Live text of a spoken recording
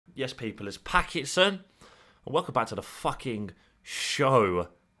Yes, people, it's Packetson. And welcome back to the fucking show,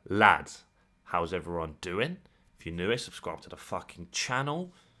 lads. How's everyone doing? If you're new, subscribe to the fucking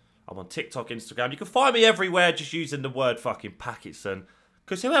channel. I'm on TikTok, Instagram. You can find me everywhere just using the word fucking Packetson.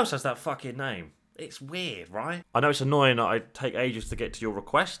 Because who else has that fucking name? It's weird, right? I know it's annoying that I take ages to get to your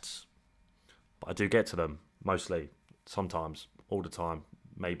requests. But I do get to them, mostly. Sometimes. All the time.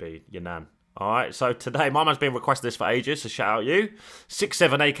 Maybe. Your nan. Alright, so today, my man's been requesting this for ages, so shout out you.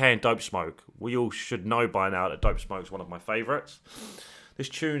 6'7" AK and Dopesmoke. We all should know by now that Dopesmoke's one of my favourites. This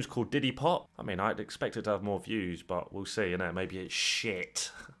tune's called Diddy Bop. I mean, I'd expect it to have more views, but we'll see, innit? Maybe it's shit.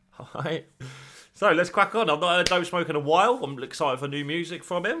 Alright? So, let's crack on. I've not heard Dopesmoke in a while. I'm excited for new music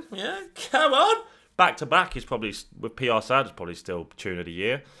from him. Yeah, come on! Back to back, he's probably, with PR Sad, it's probably still tune of the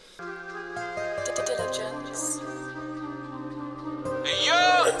year.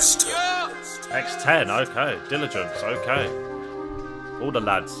 X10, okay. Diligence, okay. All the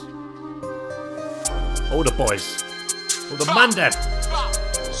lads. All the boys. All the man there.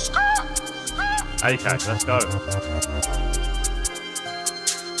 AK, let's go.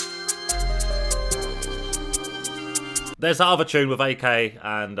 There's that other tune with AK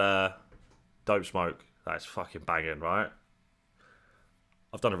and Dopesmoke. That's fucking banging, right?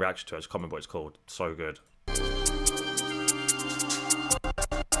 I've done a reaction to it. It's comment what it's called. So good.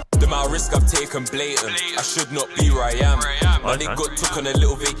 My risk I've taken blatant. I should not be where I am. My nigga took on a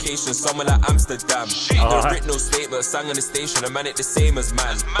little vacation somewhere like Amsterdam. The writ no statement, sang on the station, a man it the same as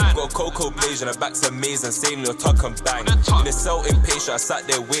man. Got a cocoa blaze and a back's amazing, saying your tuck and bang. In the cell impatient, I sat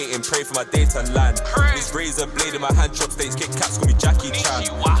there waiting, pray for my day to land. This razor blade in my hand, chopsticks, kick cats, call me Jackie Chan.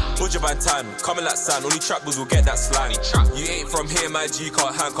 Hold your bantan, coming like sand, only trap bulls will get that slang. You ain't from here, my G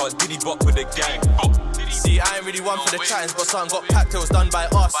can't hang, can't Diddy Bop with the gang. See, I ain't really one for the chattings, but something got packed, it was done by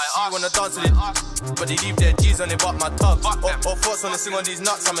us. See, you wanna dance with it, but they leave their G's on they bought my tubs. Or thoughts on the sing on these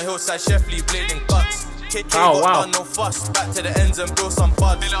nuts, I'm a hillside chef, leave blading guts. KK got done, no fuss, back to the ends and build some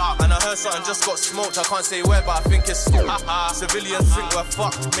buds. And I heard something just got smoked, I can't say where, but I think it's civilians think we're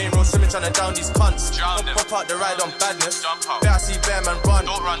fucked. Main road swimming trying to down these cunts. Pop out the ride on badness, better see bear man run.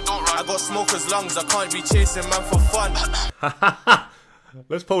 I got smoker's lungs, I can't be chasing man for fun.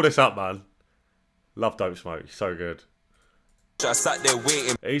 Let's pull this up, man. Love Dopesmoke, so good. I sat there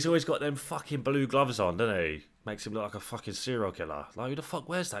waiting. He's always got them fucking blue gloves on, doesn't he? Makes him look like a fucking serial killer. Like, who the fuck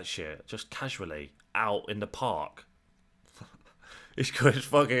wears that shit? Just casually, out in the park. He's got his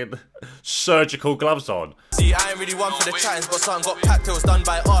fucking surgical gloves on. See, I ain't really one for the chattings, but something got packed, it was done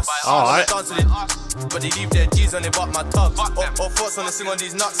by us. Alright. But they leave their G's on they bought my tubs. Or thoughts on the sing on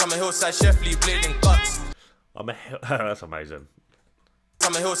these nuts, I'm a hillside chef, leave blading guts. That's amazing.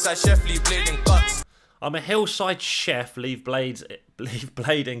 I'm a hillside chef, leave blading guts. I'm a hillside chef, leave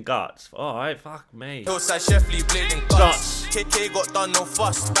blading guts. Alright, fuck me. Hillside chef, leave blading guts. KK got done, no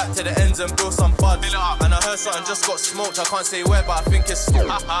fuss, back to the ends and build some buds. And I heard something just got smoked, I can't say where, but I think it's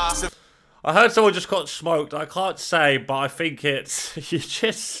I heard someone just got smoked, I can't say, but I think it's... You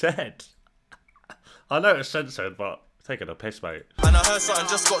just said. I know it's censored, but... Taking a piss, mate. And I heard something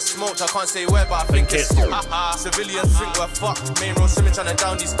just got smoked, I can't say where, but I think it's civilians think we're fucked. Main road swimming trying to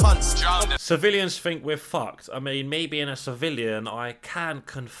down these cunts. Civilians think we're fucked. I mean, me being a civilian, I can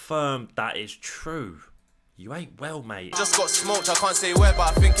confirm that is true. You ain't well, mate. Just got smoked, I can't say where,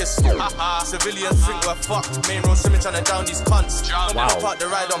 but I think it's civilians think we're fucked. Main road swimming trying to down these cunts. Wow. Part the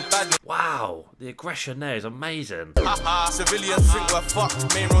ride on badness. Wow, the aggression there is amazing. Civilians think we're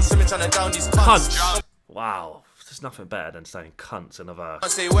fucked. Main road swimming trying to down these cunts. Wow. There's nothing better than saying cunts in a verse. I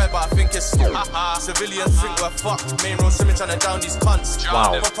say where, but I think it's civilians think we're fucked. Main road swimming trying to down these cunts.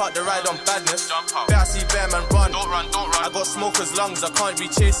 Wow. Pop out the ride on badness. Better see bear man run. Don't run. I got smoker's lungs. I can't be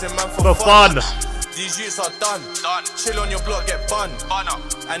chasing man for fun. These youths are done. Chill on your block, get bun.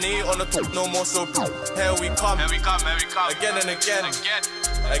 And they ain't on the top no more. So here we come. Again and again.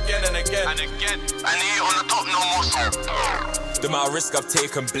 Again and again. And they ain't on the top no more. So. The amount of risk I've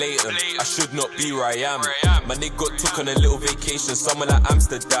taken blatant. I should not be where I am. My nigga took on a little vacation somewhere like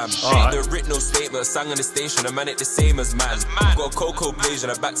Amsterdam. The writ no statement, sang on the station, a man it the same as man. Got a cocoa blaze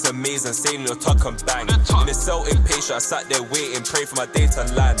and a back's amazing, saying your tuck and bang. In the cell impatient, I sat there waiting, pray for my day to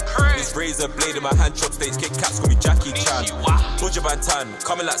land. This razor blade in my hand, chopsticks, kick cats, call me Jackie Chan. Hold your bantan,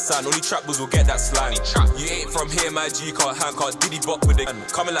 coming like sand, only trap bulls will get that slang. You ain't from here, my G can't hang, can't Diddy Bop with the gang.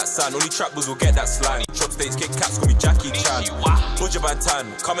 Coming like sand, only trap bulls will get that slang. Chopsticks, kick cats, call me Jackie Chan. Hold your bantan,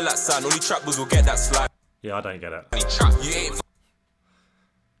 coming like sand, only trap bulls will get that slang. Yeah, I don't get it. You ain't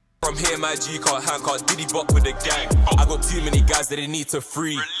From here, my G can't hang, can't Diddy Bop with the gang. I got too many guys that they need to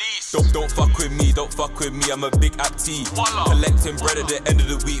free. Don't fuck with me, don't fuck with me, I'm a big aptee. Collecting bread at the end of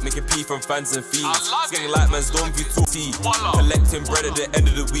the week, making P from fans and fees. Getting like man's don't be too tea. Collecting bread at the end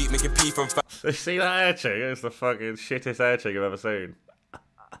of the week, making P from fans. See that air check? It's the fucking shittest air check I've ever seen.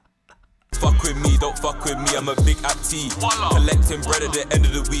 Fuck with me, don't fuck with me, I'm a big aptee. Collecting bread at the end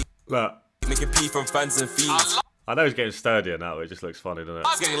of the week. Look. Making P from fans and fees. I know he's getting sturdier now, it just looks funny, doesn't it?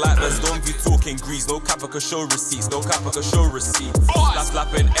 Getting like man's don't be talking grease. No cap I can show receipts, no cap I can show receipts. That's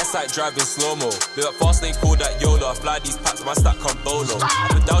lapping, S-like driving slow-mo. Live up fast, ain't called that YOLO. I fly these packs, my stack come bolo.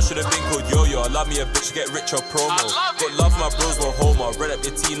 Up and down should've been called yo-yo. I love me a bitch, get rich or promo. Got love my bros, no homo. Red up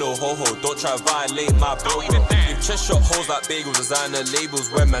your T, no ho-ho. Don't try violate my bro. Give chest shot holes like bagel. Designer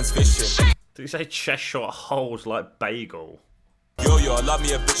labels when man's fishing. Did you say chest shot holes like bagel? Yo, I love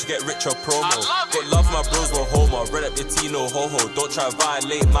me a bitch, get rich or promo. Got love my bros, no homo. Red up your T, no ho-ho. Don't try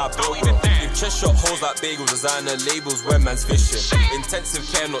violate my bro. Give chest shot holes like bagel. Designer labels when man's fishing. Intensive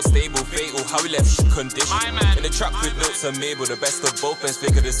care, not stable, fatal. How we left condition. In the trap with notes and Mabel. The best of both ends,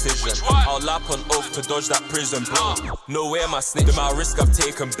 make a decision. I'll lap on oath to dodge that prison bro. No way am I snitching. My risk I've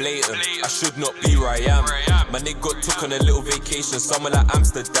taken blatant. I should not be where I am. My nigga got took on a little vacation somewhere like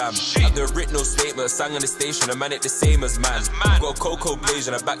Amsterdam. At the writ no statement, sang on the station. A man ain't the same as man. Got cocoa blaze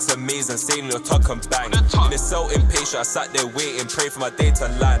and her back's amazing, saying your tuck and bang. In the cell impatient, I sat there waiting, pray for my day to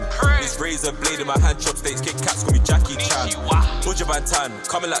land. This razor blade in my hand, chopsticks, Kit Kats, call me Jackie Chan. Buja Bantan,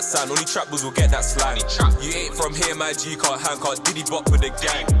 coming like sand, only trap bulls will get that slang. You ain't from here, my G can't hang, can't Diddy Bop with the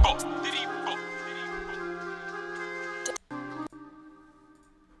gang.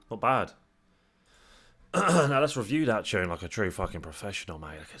 Not bad. Now let's review that tune like a true fucking professional,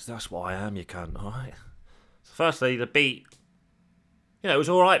 mate, because that's what I am, you cunt, alright? So firstly, the beat, you know, it was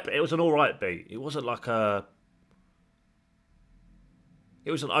alright, but it was an alright beat. It wasn't like a... It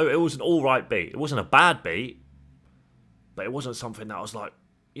was an alright beat. It wasn't a bad beat, but it wasn't something that was like,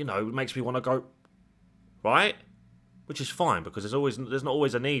 you know, makes me want to go, right? Which is fine, because there's not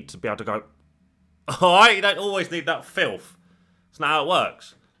always a need to be able to go, alright? You don't always need that filth. That's not how it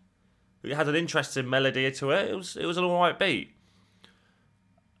works. It had an interesting melody to it. It was an alright beat.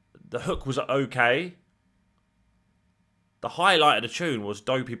 The hook was okay. The highlight of the tune was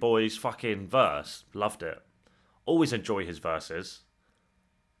Dopey Boy's fucking verse. Loved it. Always enjoy his verses.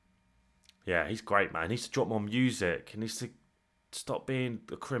 Yeah, he's great, man. He needs to drop more music. He needs to stop being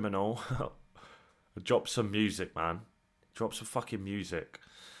a criminal. Drop some music, man. Drop some fucking music.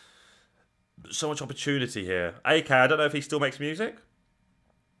 So much opportunity here. AK, I don't know if he still makes music.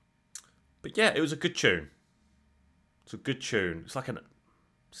 But yeah, it was a good tune. It's a good tune. It's like a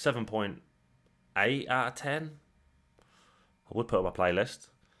 7.8 out of 10. I would put it on my playlist.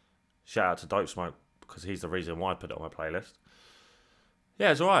 Shout out to Dopesmoke, because he's the reason why I put it on my playlist.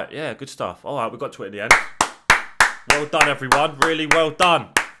 Yeah, it's alright. Yeah, good stuff. Alright, we got to it in the end. Well done, everyone. Really well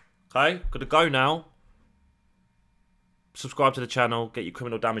done. Okay, gotta go now. Subscribe to the channel. Get your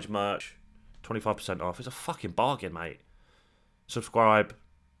Criminal Damage merch. 25% off. It's a fucking bargain, mate. Subscribe.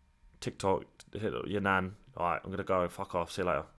 TikTok. Hit your nan. Alright, I'm gonna go. Fuck off. See you later.